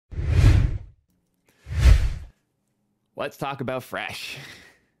Let's talk about Fresh,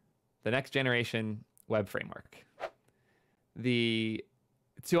 the next generation web framework. To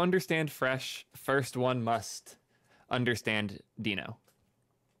understand Fresh, first one must understand Deno.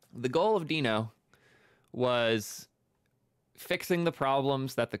 The goal of Deno was fixing the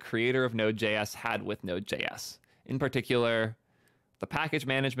problems that the creator of Node.js had with Node.js. In particular, the package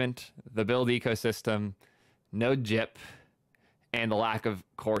management, the build ecosystem, Node.js, and the lack of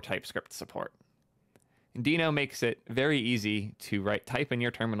core TypeScript support. Deno makes it very easy to type in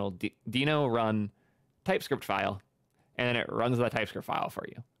your terminal, Deno run TypeScript file, and then it runs the TypeScript file for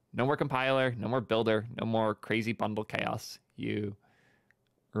you. No more compiler, no more builder, no more crazy bundle chaos. You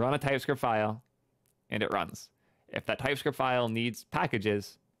run a TypeScript file, and it runs. If that TypeScript file needs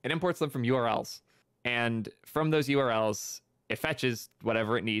packages, it imports them from URLs. And from those URLs, it fetches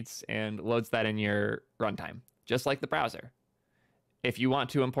whatever it needs and loads that in your runtime, just like the browser. If you want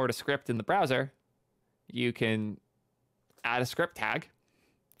to import a script in the browser, you can add a script tag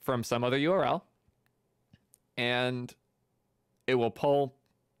from some other URL, and it will pull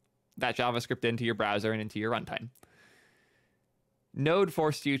that JavaScript into your browser and into your runtime. Node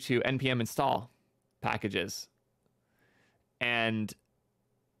forced you to npm install packages, and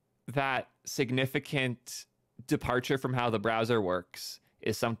that significant departure from how the browser works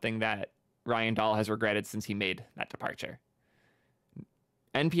is something that Ryan Dahl has regretted since he made that departure.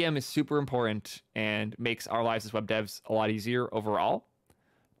 NPM is super important and makes our lives as web devs a lot easier overall,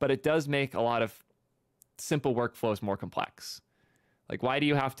 but it does make a lot of simple workflows more complex. Like, why do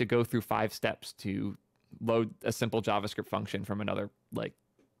you have to go through 5 steps to load a simple JavaScript function from another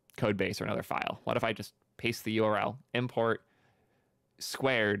code base or another file? What if I just paste the URL, import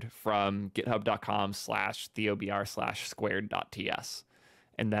squared from github.com/theobr/squared.ts,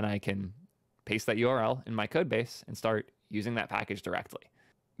 and then I can paste that URL in my code base and start using that package directly.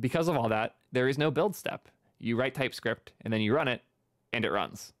 Because of all that, there is no build step. You write TypeScript, and then you run it, and it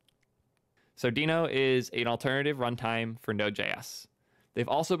runs. So Deno is an alternative runtime for Node.js. They've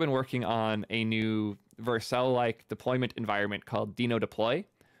also been working on a new Vercel-like deployment environment called Deno Deploy,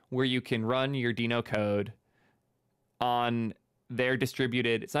 where you can run your Deno code on their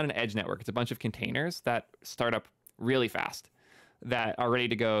distributed, it's not an edge network, it's a bunch of containers that start up really fast that are ready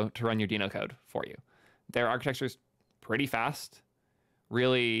to go to run your Deno code for you. Their architecture is pretty fast.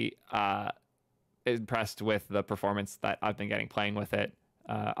 Really impressed with the performance that I've been getting playing with it.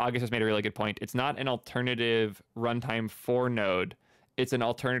 August has made a really good point. It's not an alternative runtime for Node. It's an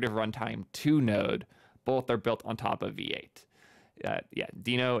alternative runtime to Node. Both are built on top of V8.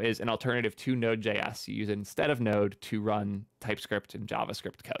 Deno is an alternative to Node.js. You use it instead of Node to run TypeScript and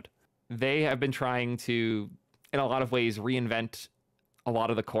JavaScript code. They have been trying to, in a lot of ways, reinvent a lot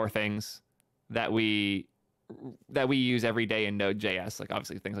of the core things that we use every day in Node.js, like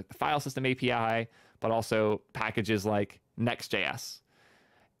obviously things like the file system API, but also packages like NextJS.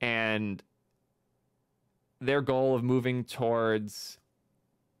 And their goal of moving towards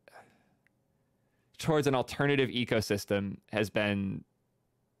an alternative ecosystem has been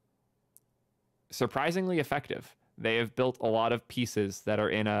surprisingly effective. They have built a lot of pieces that are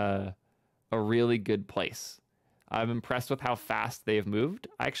in a really good place. I'm impressed with how fast they've moved.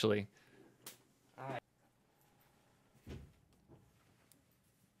 Actually,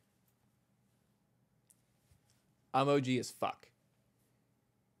 I'm OG as fuck.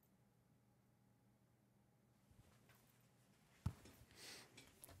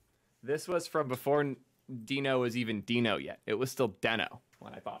 This was from before Deno was even Deno yet. It was still Deno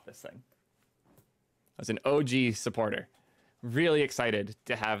when I bought this thing. I was an OG supporter. Really excited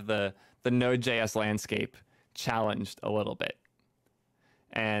to have the Node.js landscape challenged a little bit.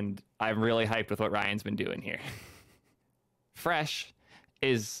 And I'm really hyped with what Ryan's been doing here. Fresh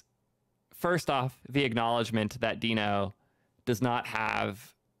is, first off, the acknowledgement that Deno does not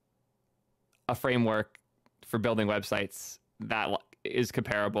have a framework for building websites that is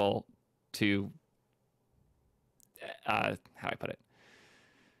comparable to, how do I put it?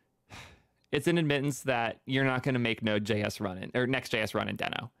 It's an admittance that you're not going to make Node.js run in, or Next.js run in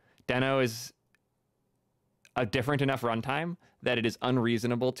Deno. Deno is a different enough runtime that it is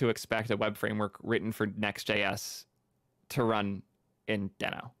unreasonable to expect a web framework written for Next.js to run in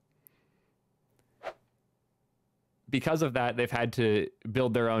Deno. Because of that, they've had to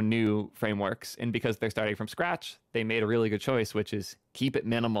build their own new frameworks. And because they're starting from scratch, they made a really good choice, which is keep it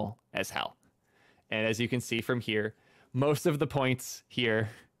minimal as hell. And as you can see from here, most of the points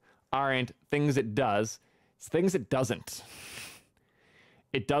here aren't things it does, it's things it doesn't.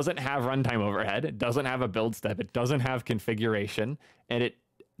 It doesn't have runtime overhead. It doesn't have a build step. It doesn't have configuration. And it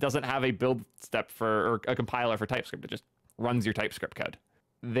doesn't have a build step or a compiler for TypeScript. It just runs your TypeScript code.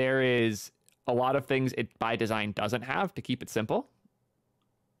 There is a lot of things it by design doesn't have to keep it simple.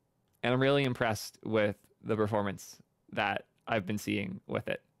 And I'm really impressed with the performance that I've been seeing with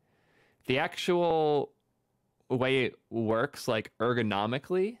it. The actual way it works, like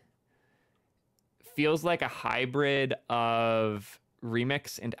ergonomically, feels like a hybrid of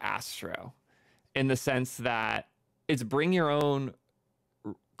Remix and Astro, in the sense that it's bring your own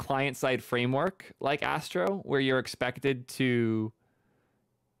client-side framework like Astro, where you're expected to,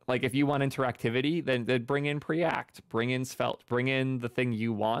 like, if you want interactivity, then bring in Preact, bring in Svelte, bring in the thing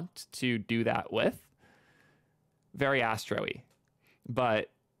you want to do that with. Very Astro-y.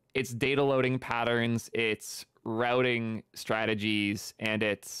 But it's data loading patterns, it's routing strategies, and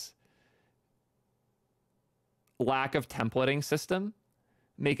it's lack of templating system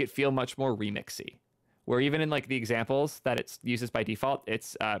make it feel much more remixy. Where even in like the examples that it uses by default,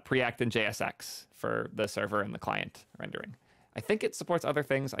 it's Preact and JSX for the server and the client rendering. I think it supports other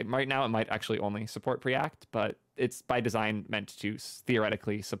things. Right now it might actually only support Preact, but it's by design meant to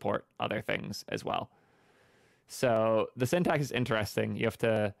theoretically support other things as well. So the syntax is interesting. You have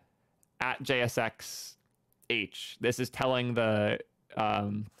to @JSX H. This is telling the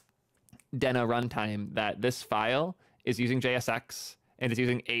Deno runtime that this file is using JSX and it's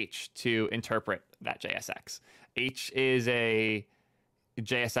using H to interpret that JSX. H is a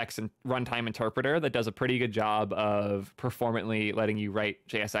JSX and runtime interpreter that does a pretty good job of performantly letting you write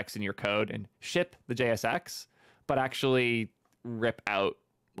JSX in your code and ship the JSX, but actually rip out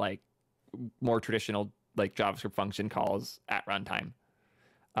like more traditional like JavaScript function calls at runtime.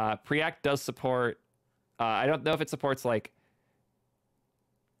 Preact does support, I don't know if it supports like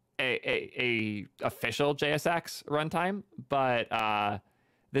a official JSX runtime, but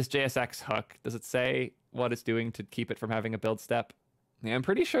this JSX hook, does it say what it's doing to keep it from having a build step? Yeah, I'm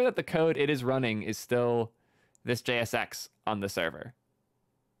pretty sure that the code it is running is still this JSX on the server.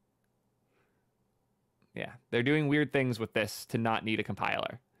 Yeah, they're doing weird things with this to not need a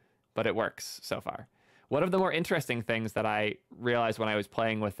compiler, but it works so far. One of the more interesting things that I realized when I was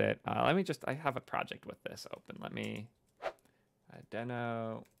playing with it, I have a project with this open. Let me,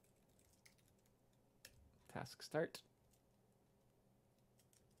 Deno, task start.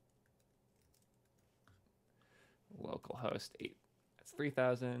 Localhost 8, that's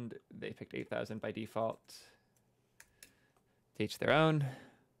 3000. They picked 8000 by default. To each their own.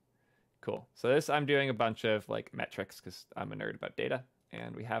 Cool. So this, I'm doing a bunch of like metrics because I'm a nerd about data.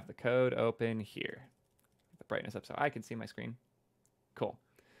 And we have the code open here. The brightness up so I can see my screen. Cool.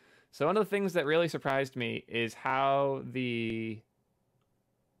 So one of the things that really surprised me is how the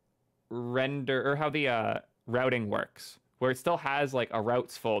render, or how the routing works, where it still has like a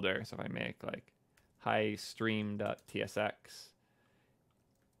routes folder. So if I make like highstream.tsx,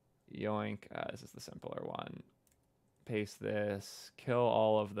 yoink, this is the simpler one. Paste this, kill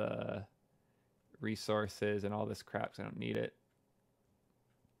all of the resources and all this crap because I don't need it.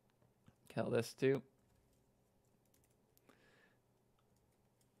 Kill this too.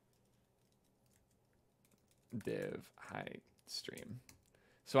 Div highstream.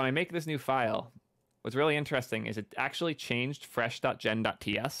 So when I make this new file, what's really interesting is it actually changed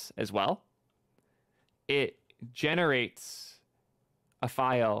fresh.gen.ts as well. It generates a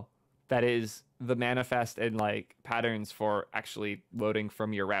file that is the manifest and like patterns for actually loading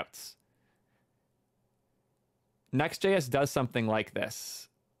from your routes. NextJS does something like this,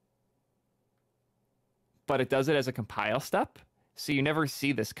 but it does it as a compile step, so you never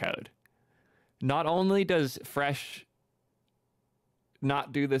see this code. Not only does Fresh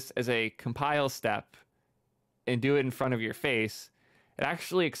not do this as a compile step and do it in front of your face, it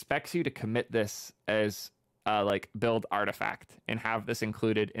actually expects you to commit this as a like build artifact and have this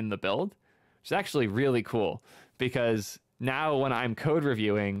included in the build, which is actually really cool because now when I'm code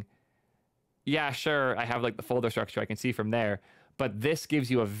reviewing, yeah, sure, I have like the folder structure I can see from there, but this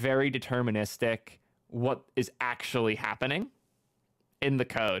gives you a very deterministic what is actually happening in the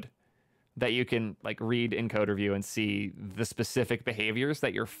code that you can like read in code review and see the specific behaviors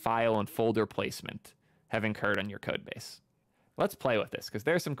that your file and folder placement have incurred on your code base. Let's play with this because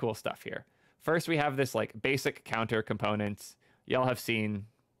there's some cool stuff here. First, we have this like basic counter component. Y'all have seen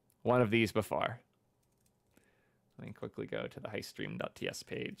one of these before. Let me quickly go to the highstream.ts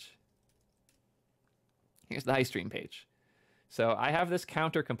page. Here's the highstream page. So I have this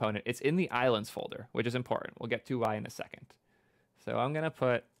counter component. It's in the islands folder, which is important. We'll get to why in a second. So I'm going to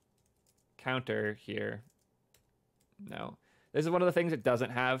put counter here. No. This is one of the things it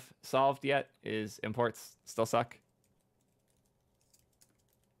doesn't have solved yet is imports still suck.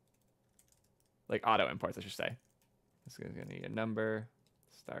 Like auto imports, I should say. This is going to need a number.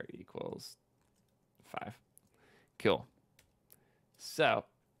 Start equals 5. Cool. So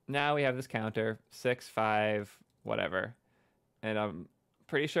now we have this counter, 6, 5, whatever. And I'm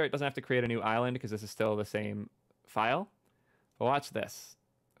pretty sure it doesn't have to create a new island because this is still the same file. But watch this.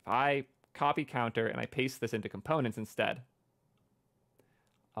 If I copy counter and I paste this into components instead,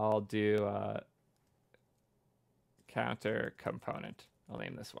 I'll do counter component. I'll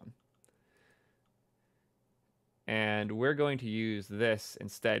name this one. And we're going to use this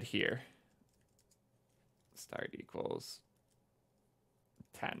instead here. Start equals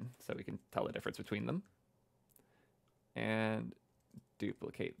 10, so we can tell the difference between them. And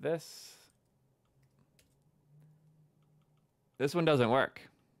duplicate this. This one doesn't work.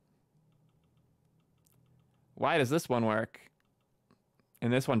 Why does this one work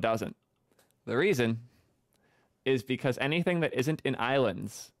and this one doesn't? The reason is because anything that isn't in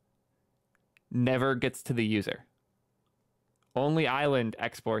islands never gets to the user. Only island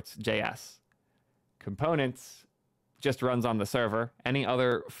exports JS. Components just runs on the server. Any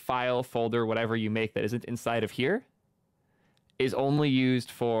other file, folder, whatever you make that isn't inside of here is only used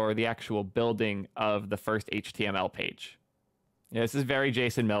for the actual building of the first HTML page. Yeah, this is very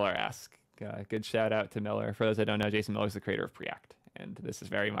Jason Miller-esque. Good shout out to Miller. For those that don't know, Jason Miller is the creator of Preact, and this is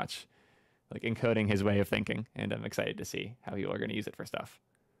very much like encoding his way of thinking, and I'm excited to see how people are going to use it for stuff.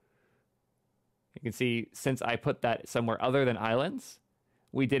 You can see, since I put that somewhere other than islands,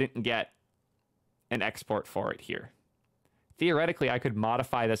 we didn't get an export for it here. Theoretically, I could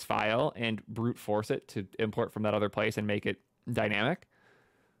modify this file and brute force it to import from that other place and make it dynamic,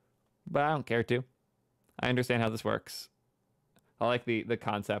 but I don't care to. I understand how this works. I like the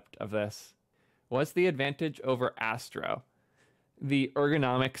concept of this. What's the advantage over Astro? The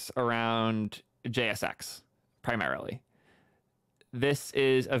ergonomics around JSX, primarily. This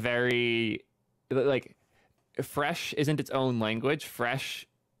is a very, like, Fresh isn't its own language. Fresh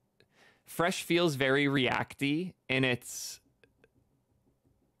feels very React-y in its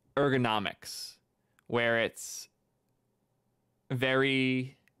ergonomics, where it's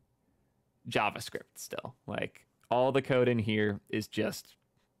very JavaScript still. Like, all the code in here is just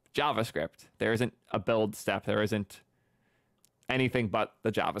JavaScript. There isn't a build step. There isn't anything but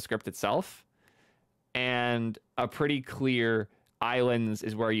the JavaScript itself. And a pretty clear islands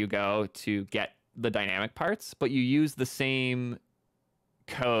is where you go to get the dynamic parts, but you use the same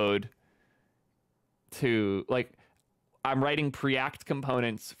code to, like, I'm writing Preact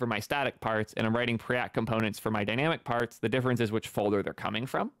components for my static parts, and I'm writing Preact components for my dynamic parts. The difference is which folder they're coming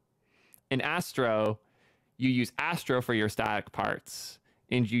from. In Astro, you use Astro for your static parts,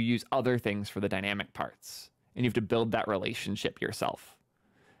 and you use other things for the dynamic parts. And you have to build that relationship yourself.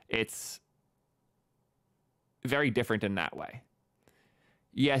 It's very different in that way.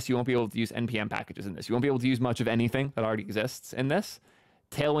 Yes, you won't be able to use NPM packages in this. You won't be able to use much of anything that already exists in this.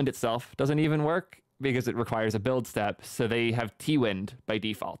 Tailwind itself doesn't even work because it requires a build step. So they have Twind by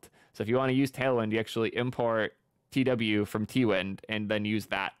default. So if you want to use Tailwind, you actually import TW from Twind and then use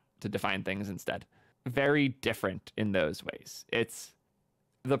that to define things instead. Very different in those ways. It's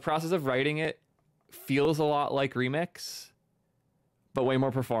the process of writing it feels a lot like Remix, but way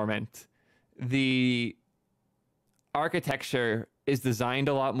more performant. The architecture is designed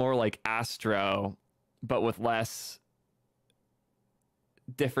a lot more like Astro, but with less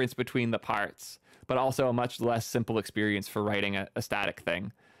difference between the parts, but also a much less simple experience for writing a static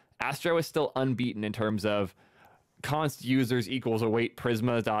thing. Astro is still unbeaten in terms of const users equals await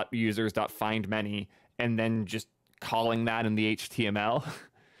prisma.users.find many, and then just calling that in the HTML.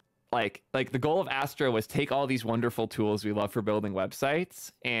 like the goal of Astro was take all these wonderful tools we love for building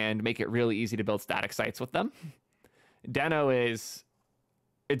websites and make it really easy to build static sites with them. Deno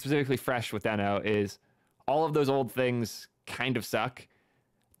it's specifically Fresh with Deno is all of those old things kind of suck.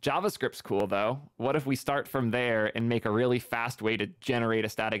 JavaScript's cool though. What if we start from there and make a really fast way to generate a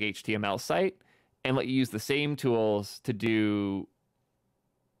static HTML site and let you use the same tools to do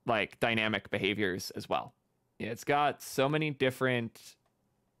like dynamic behaviors as well? Yeah, it's got so many different,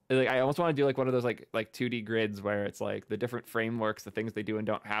 like, I almost want to do like one of those like 2D grids where it's like the different frameworks, the things they do and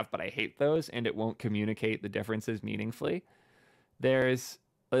don't have, but I hate those and it won't communicate the differences meaningfully. There's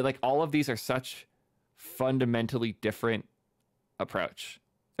like all of these are such fundamentally different approaches.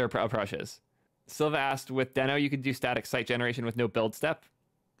 Silva asked, with Deno, you could do static site generation with no build step?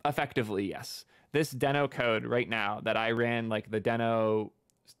 Effectively, yes. This Deno code right now that I ran, like the Deno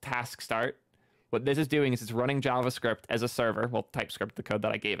task start, what this is doing is it's running JavaScript as a server, well, TypeScript, the code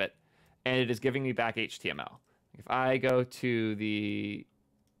that I gave it, and it is giving me back HTML. If I go to the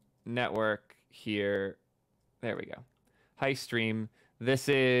network here, there we go. Hi stream, this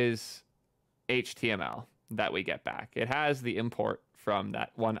is HTML that we get back. It has the import from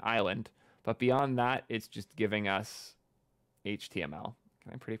that one island, but beyond that, it's just giving us HTML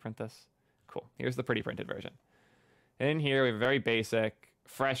Can I pretty print this? Cool. Here's the pretty printed version. In here, we have a very basic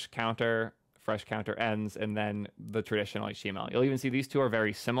fresh counter ends, and then the traditional HTML. You'll even see these two are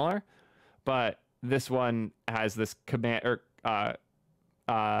very similar, but this one has this command or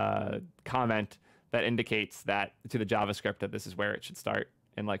comment that indicates that to the JavaScript that this is where it should start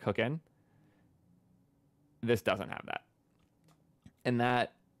and like hook in. This doesn't have that. And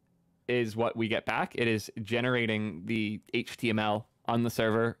that is what we get back. It is generating the HTML on the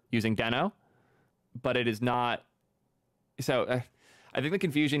server using Deno, but it is not. So I think the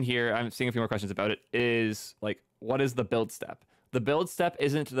confusion here, I'm seeing a few more questions about it, is like, what is the build step? The build step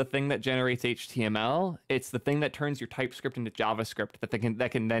isn't the thing that generates HTML. It's the thing that turns your TypeScript into JavaScript that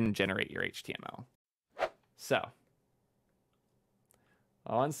can then generate your HTML. So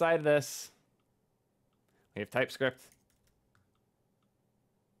on one side of this, we have TypeScript.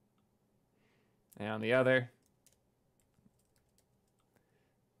 And on the other,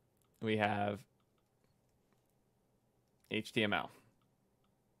 we have HTML.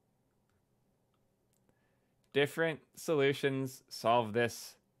 Different solutions solve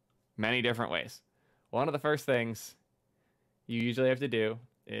this many different ways. One of the first things you usually have to do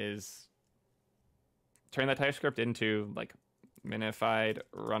is turn that TypeScript into like minified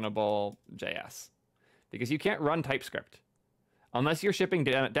runnable JS, because you can't run TypeScript unless you're shipping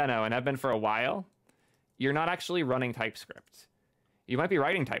Deno and have been for a while. You're not actually running TypeScript. You might be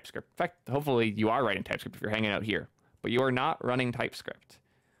writing TypeScript. In fact, hopefully you are writing TypeScript if you're hanging out here, but you are not running TypeScript.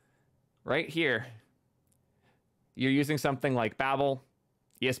 Right here, you're using something like Babel,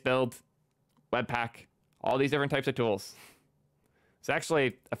 ESBuild, Webpack, all these different types of tools. It's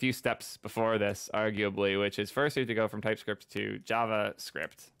actually a few steps before this, arguably, which is first you have to go from TypeScript to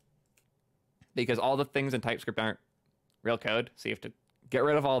JavaScript, because all the things in TypeScript aren't real code. So you have to get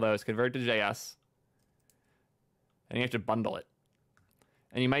rid of all those, convert to JS, and you have to bundle it.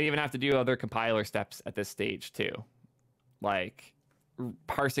 And you might even have to do other compiler steps at this stage too, like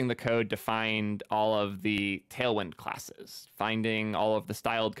parsing the code to find all of the Tailwind classes, finding all of the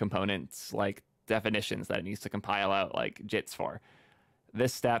styled components like definitions that it needs to compile out like JITs for.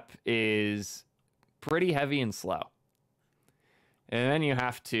 This step is pretty heavy and slow. And then you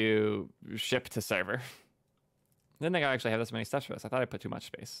have to ship to server. I didn't think I actually have this many steps for this. I thought I put too much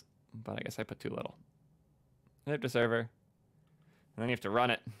space, but I guess I put too little. Ship to server, and then you have to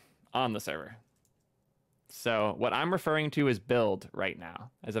run it on the server. So what I'm referring to as build right now,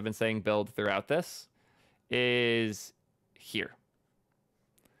 as I've been saying build throughout this, is here.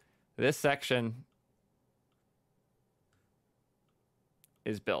 This section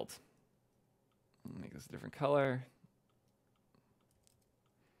is build. Make this a different color.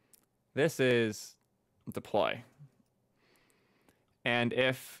 This is deploy. And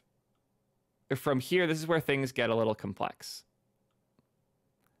if from here, this is where things get a little complex.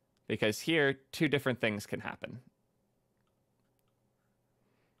 Because here, two different things can happen.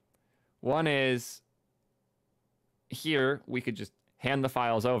 One is, here, we could just hand the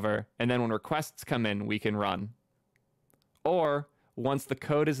files over, and then when requests come in, we can run. Or, once the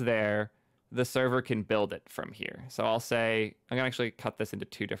code is there, the server can build it from here. So I'll say, I'm going to actually cut this into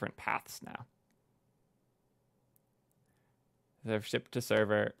two different paths now. So ship to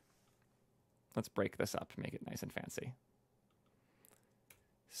server. Let's break this up, make it nice and fancy.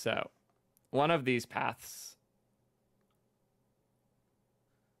 So one of these paths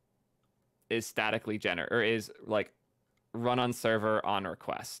is statically is like run on server on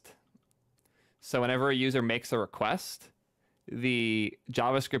request. So whenever a user makes a request, the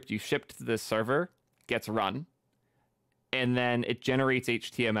JavaScript you shipped to the server gets run, and then it generates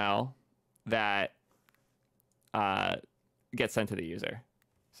HTML that gets sent to the user.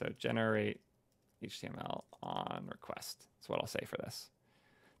 So generate HTML on request. That's what I'll say for this.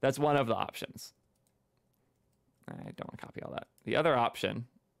 That's one of the options. I don't want to copy all that. The other option,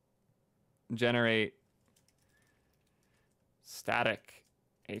 generate static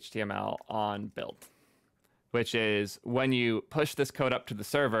HTML on build, which is when you push this code up to the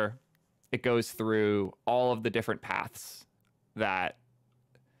server, it goes through all of the different paths that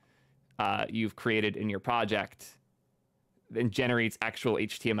you've created in your project and generates actual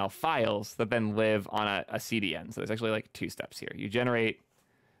HTML files that then live on a CDN. So there's actually like two steps here. You generate,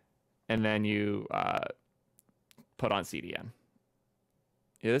 and then you put on CDN.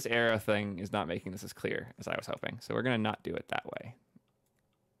 Yeah, this arrow thing is not making this as clear as I was hoping. So we're going to not do it that way.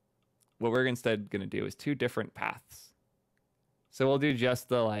 What we're instead going to do is two different paths. So we'll do just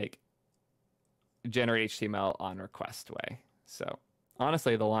the like generate HTML on request way. So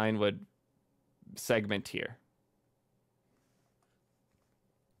honestly, the line would segment here.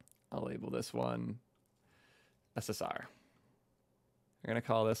 I'll label this one SSR. We're going to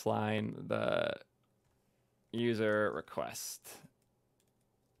call this line the user request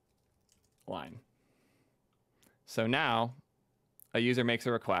line. So now a user makes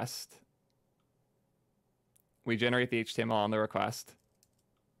a request. We generate the HTML on the request,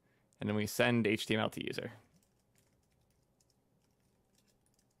 and then we send HTML to user.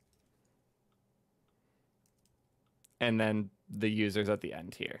 And then the user's at the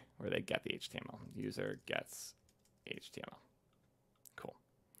end here, where they get the HTML. User gets HTML. Cool.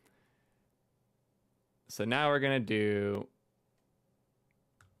 So now we're going to do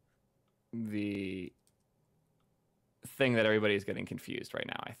the thing that everybody's getting confused right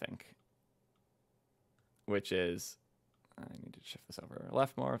now, I think, which is, I need to shift this over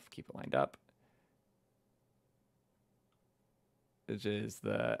left more, keep it lined up, which is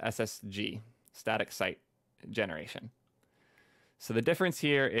the SSG, static site generation. So the difference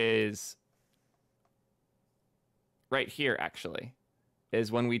here is right here, actually,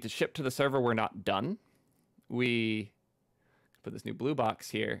 is when we ship to the server, we're not done. We put this new blue box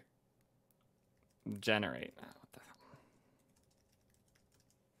here, generate. Oh, what the hell?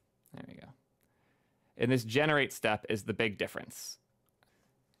 There we go. And this generate step is the big difference.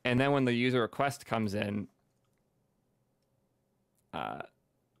 And then when the user request comes in,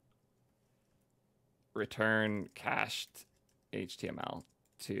 return cached HTML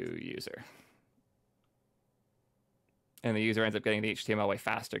to user. And the user ends up getting the HTML way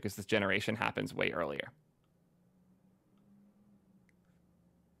faster because this generation happens way earlier.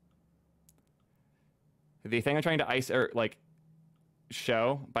 The thing I'm trying to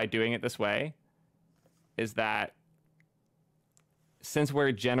show by doing it this way is that since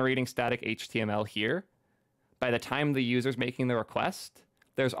we're generating static HTML here, by the time the user's making the request,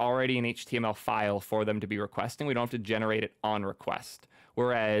 there's already an HTML file for them to be requesting. We don't have to generate it on request.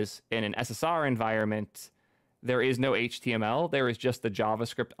 Whereas in an SSR environment, there is no HTML. There is just the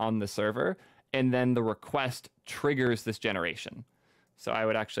JavaScript on the server, and then the request triggers this generation. So I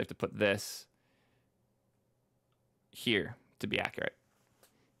would actually have to put this here to be accurate.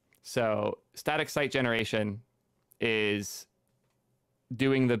 So static site generation is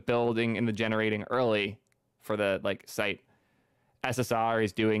doing the building and the generating early for the site. SSR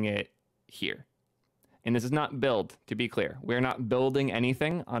is doing it here. And this is not build, to be clear. We're not building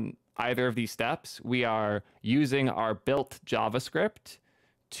anything on either of these steps. We are using our built JavaScript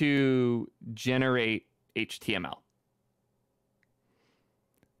to generate HTML.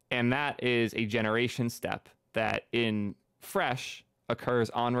 And that is a generation step that in Fresh occurs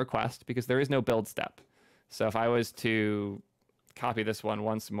on request because there is no build step. So if I was to copy this one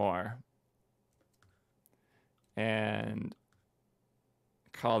once more and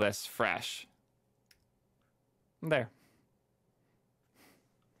call this Fresh, there.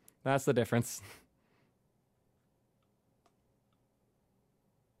 That's the difference.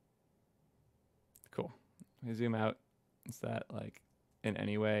 Cool. Let me zoom out. Is that in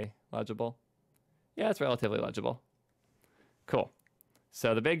any way legible? Yeah, it's relatively legible. Cool.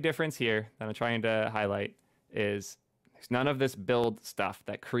 So the big difference here that I'm trying to highlight is there's none of this build stuff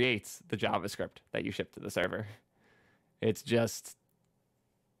that creates the JavaScript that you ship to the server. It's just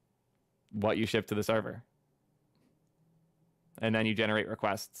what you ship to the server. And then you generate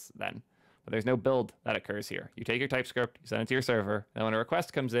requests then. But there's no build that occurs here. You take your TypeScript, you send it to your server, and when a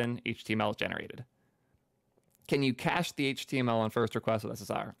request comes in, HTML is generated. Can you cache the HTML on first request with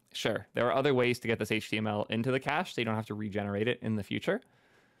SSR? Sure. There are other ways to get this HTML into the cache so you don't have to regenerate it in the future.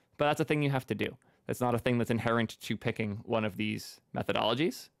 But that's a thing you have to do. That's not a thing that's inherent to picking one of these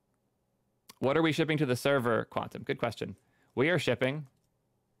methodologies. What are we shipping to the server, Quantum? Good question. We are shipping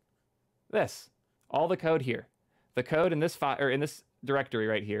this. All the code here. The code in this file, or in this directory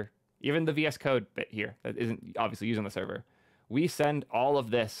right here, even the VS Code bit here that isn't obviously using the server, we send all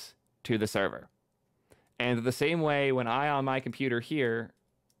of this to the server. And the same way when I, on my computer here,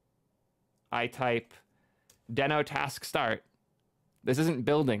 I type Deno task start, this isn't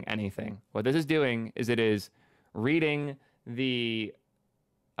building anything. What this is doing is it is reading the,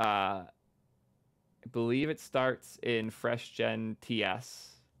 I believe it starts in FreshGen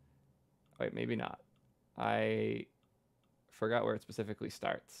TS. Wait, maybe not. I forgot where it specifically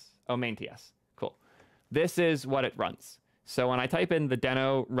starts. Oh, main TS. Cool. This is what it runs. So when I type in the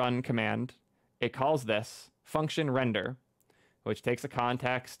Deno run command, it calls this function render, which takes a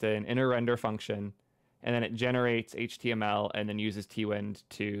context, an inner render function, and then it generates HTML and then uses Twind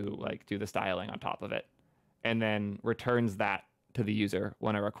to do the styling on top of it, and then returns that to the user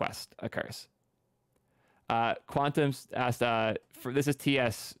when a request occurs. Quantum asked, this is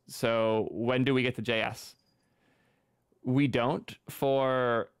TS, so when do we get to JS? We don't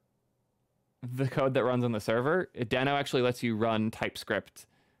for the code that runs on the server. Deno actually lets you run TypeScript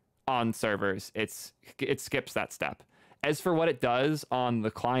on servers. It skips that step. As for what it does on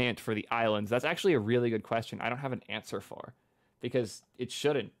the client for the islands, that's actually a really good question. I don't have an answer for, because it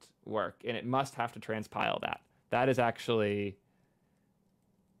shouldn't work and it must have to transpile that. That is actually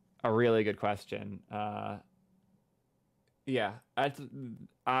a really good question. Yeah,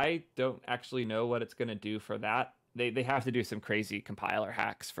 I don't actually know what it's going to do for that. They have to do some crazy compiler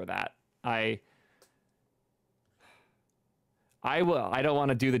hacks for that. I don't want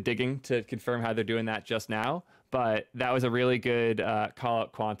to do the digging to confirm how they're doing that just now, but that was a really good call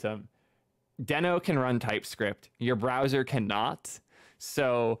out, Quantum. Deno can run TypeScript. Your browser cannot.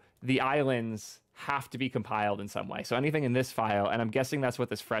 So the islands have to be compiled in some way. So anything in this file, and I'm guessing that's what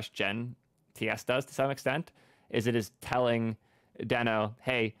this fresh gen TS does to some extent, is it is telling Deno,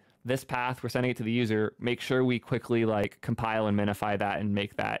 hey, this path, we're sending it to the user. Make sure we quickly like compile and minify that and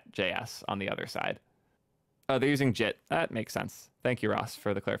make that JS on the other side. Oh, they're using JIT. That makes sense. Thank you, Ross,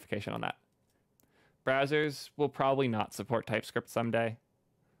 for the clarification on that. Browsers will probably not support TypeScript someday.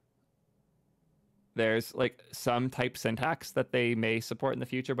 There's like some type syntax that they may support in the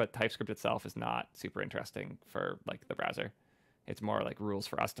future, but TypeScript itself is not super interesting for like the browser. It's more like rules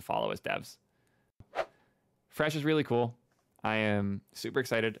for us to follow as devs. Fresh is really cool. I am super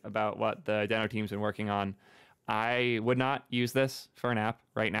excited about what the Deno team's been working on. I would not use this for an app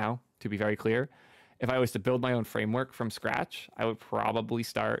right now, to be very clear. If I was to build my own framework from scratch, I would probably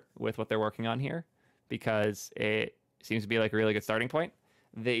start with what they're working on here, because it seems to be like a really good starting point.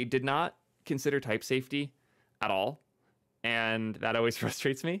 They did not consider type safety at all, and that always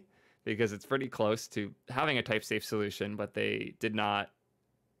frustrates me because it's pretty close to having a type safe solution, but they did not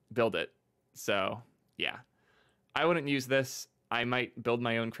build it. So yeah, I wouldn't use this. I might build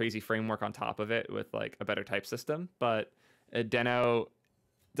my own crazy framework on top of it with like a better type system, but Deno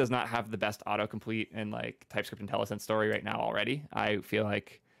does not have the best autocomplete and like TypeScript IntelliSense story right now already. I feel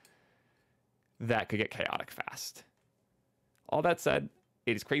like that could get chaotic fast. All that said,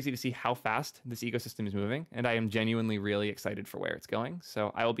 it is crazy to see how fast this ecosystem is moving, and I am genuinely really excited for where it's going.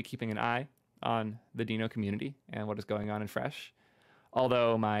 So I will be keeping an eye on the Deno community and what is going on in Fresh.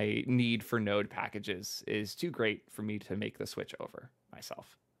 Although my need for Node packages is too great for me to make the switch over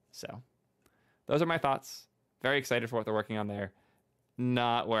myself. So those are my thoughts. Very excited for what they're working on there.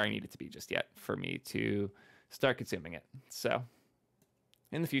 Not where I need it to be just yet for me to start consuming it. So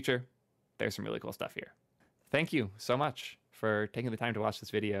in the future, there's some really cool stuff here. Thank you so much for taking the time to watch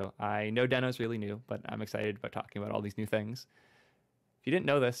this video. I know Deno's really new, but I'm excited about talking about all these new things. If you didn't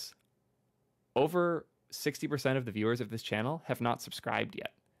know this, over 60% of the viewers of this channel have not subscribed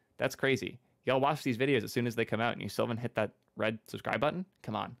yet. That's crazy. Y'all watch these videos as soon as they come out and you still haven't hit that red subscribe button?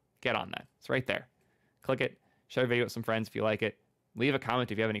 Come on, get on that. It's right there. Click it, share the video with some friends if you like it. Leave a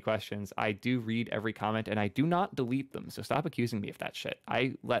comment if you have any questions. I do read every comment and I do not delete them, so stop accusing me of that shit.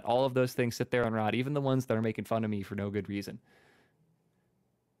 I let all of those things sit there on rot, even the ones that are making fun of me for no good reason.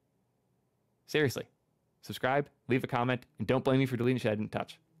 Seriously, subscribe, leave a comment, and don't blame me for deleting shit I didn't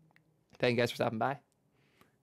touch. Thank you guys for stopping by.